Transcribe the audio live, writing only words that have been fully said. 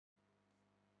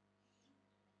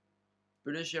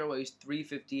British Airways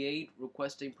 358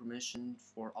 requesting permission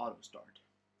for auto start.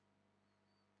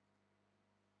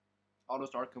 Auto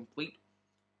start complete.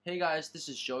 Hey guys, this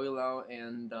is Joey Lau,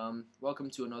 and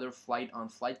welcome to another flight on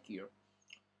FlightGear.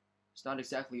 It's not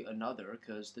exactly another,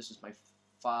 because this is my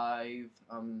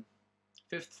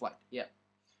fifth flight. Yeah.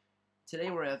 Today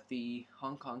we're at the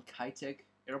Hong Kong KaiTak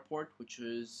airport, which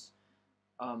is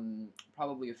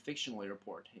probably a fictional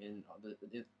airport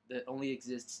that only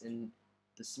exists in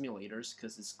the simulators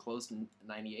because it's closed in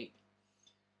 '98.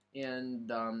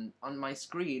 And on my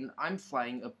screen, I'm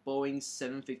flying a Boeing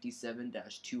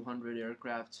 757-200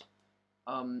 aircraft.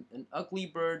 An ugly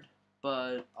bird,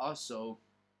 but also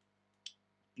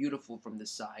beautiful from the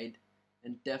side,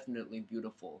 and definitely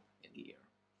beautiful in the air.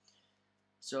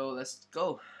 So let's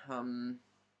go. HUD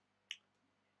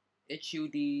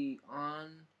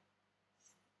on,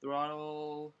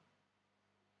 throttle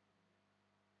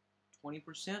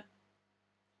 20%,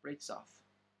 brakes off.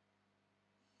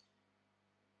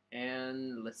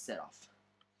 And let's set off.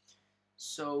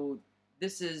 So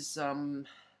this is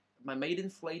my maiden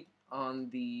flight on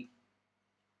the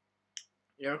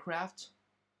aircraft,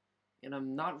 and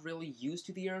I'm not really used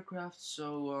to the aircraft,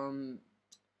 so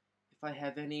if I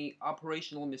have any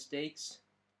operational mistakes,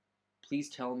 please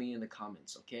tell me in the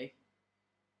comments, okay?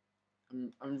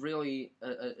 I'm really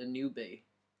a new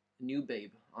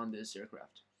babe on this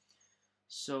aircraft.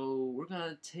 So we're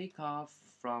gonna take off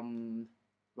from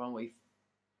runway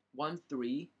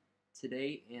 13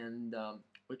 today, and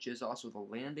which is also the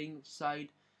landing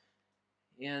site.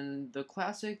 And the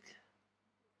classic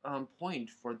point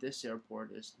for this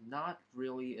airport is not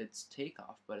really its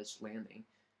takeoff, but its landing.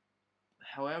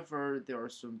 However, there are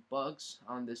some bugs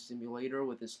on this simulator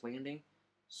with its landing,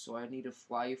 so I need to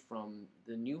fly from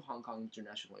the new Hong Kong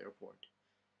International Airport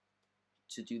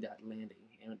to do that landing,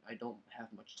 and I don't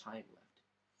have much time left.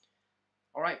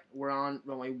 Alright, we're on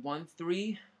runway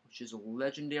 13, which is a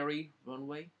legendary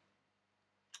runway.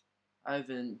 I've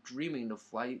been dreaming to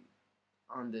fly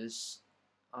on this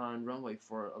runway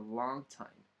for a long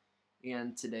time,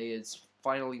 and today is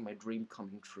finally my dream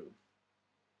coming true.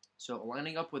 So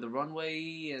lining up with the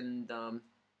runway, and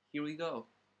here we go.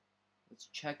 Let's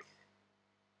check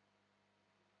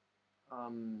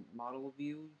model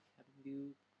view, cabin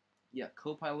view. Yeah,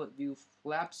 co-pilot view,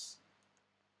 flaps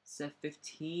set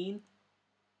 15,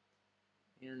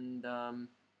 and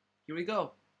here we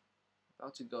go.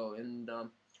 About to go, and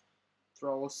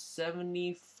throttle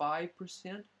 75%.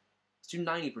 Let's do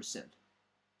 90%.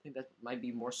 I think that might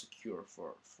be more secure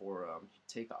for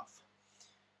takeoff.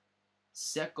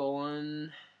 Set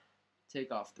going,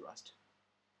 takeoff thrust.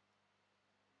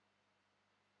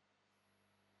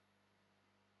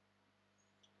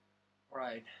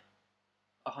 Alright,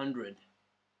 100.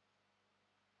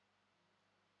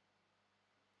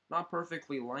 Not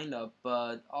perfectly lined up,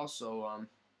 but also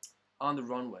on the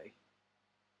runway.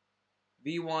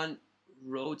 V1,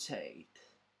 rotate.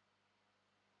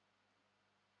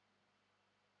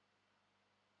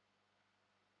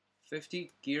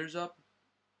 $50, gears up.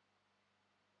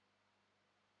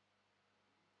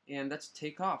 And that's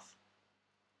takeoff.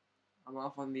 I'm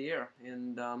off on the air,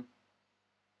 and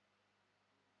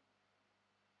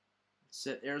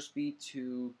set airspeed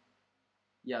to,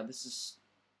 yeah, this is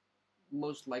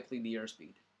most likely the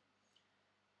airspeed.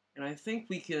 And I think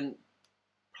we can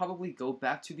probably go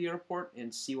back to the airport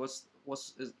and see what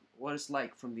it's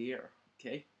like from the air,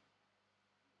 okay?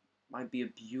 Might be a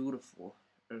beautiful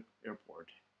airport.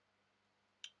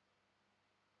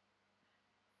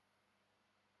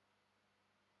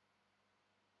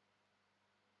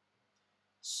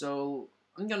 So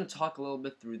I'm going to talk a little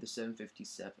bit through the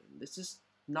 757. This is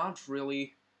not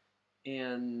really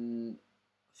an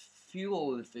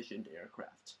fuel-efficient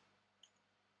aircraft.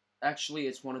 Actually,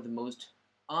 it's one of the most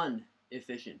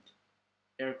inefficient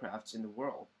aircrafts in the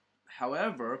world.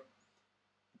 However,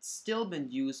 it's still been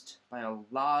used by a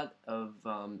lot of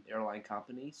airline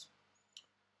companies,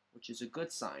 which is a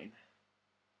good sign.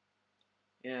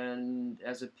 And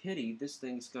as a pity, this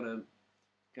thing's gonna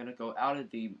go out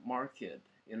of the market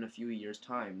in a few years'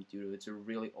 time due to it's a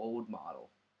really old model.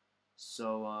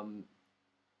 So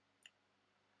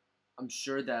I'm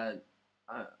sure that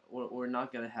we're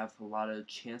not gonna have a lot of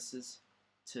chances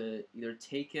to either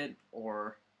take it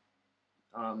or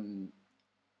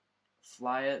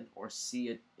fly it or see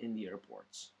it in the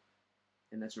airports,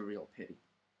 and that's a real pity.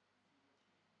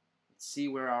 Let's see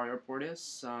where our airport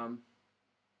is.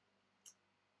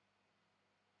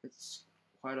 It's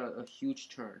quite a huge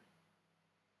turn.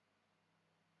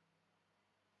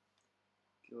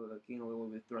 Gain a little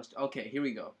bit thrust. Okay, here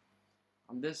we go.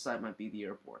 On this side might be the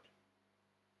airport.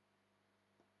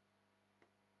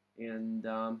 And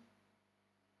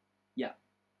Yeah,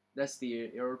 that's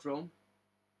the aerodrome,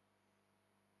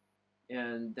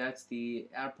 and that's the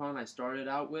airplane I started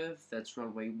out with. That's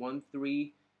runway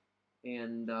 13,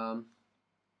 and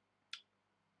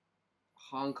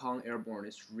Hong Kong Airborne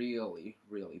is really,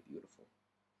 really beautiful.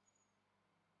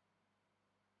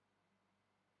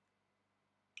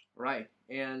 Right,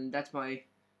 and that's my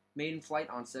maiden flight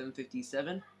on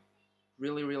 757.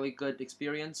 Really, really good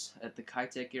experience at the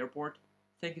KaiTak airport.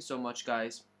 Thank you so much,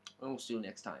 guys. And we'll see you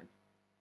next time.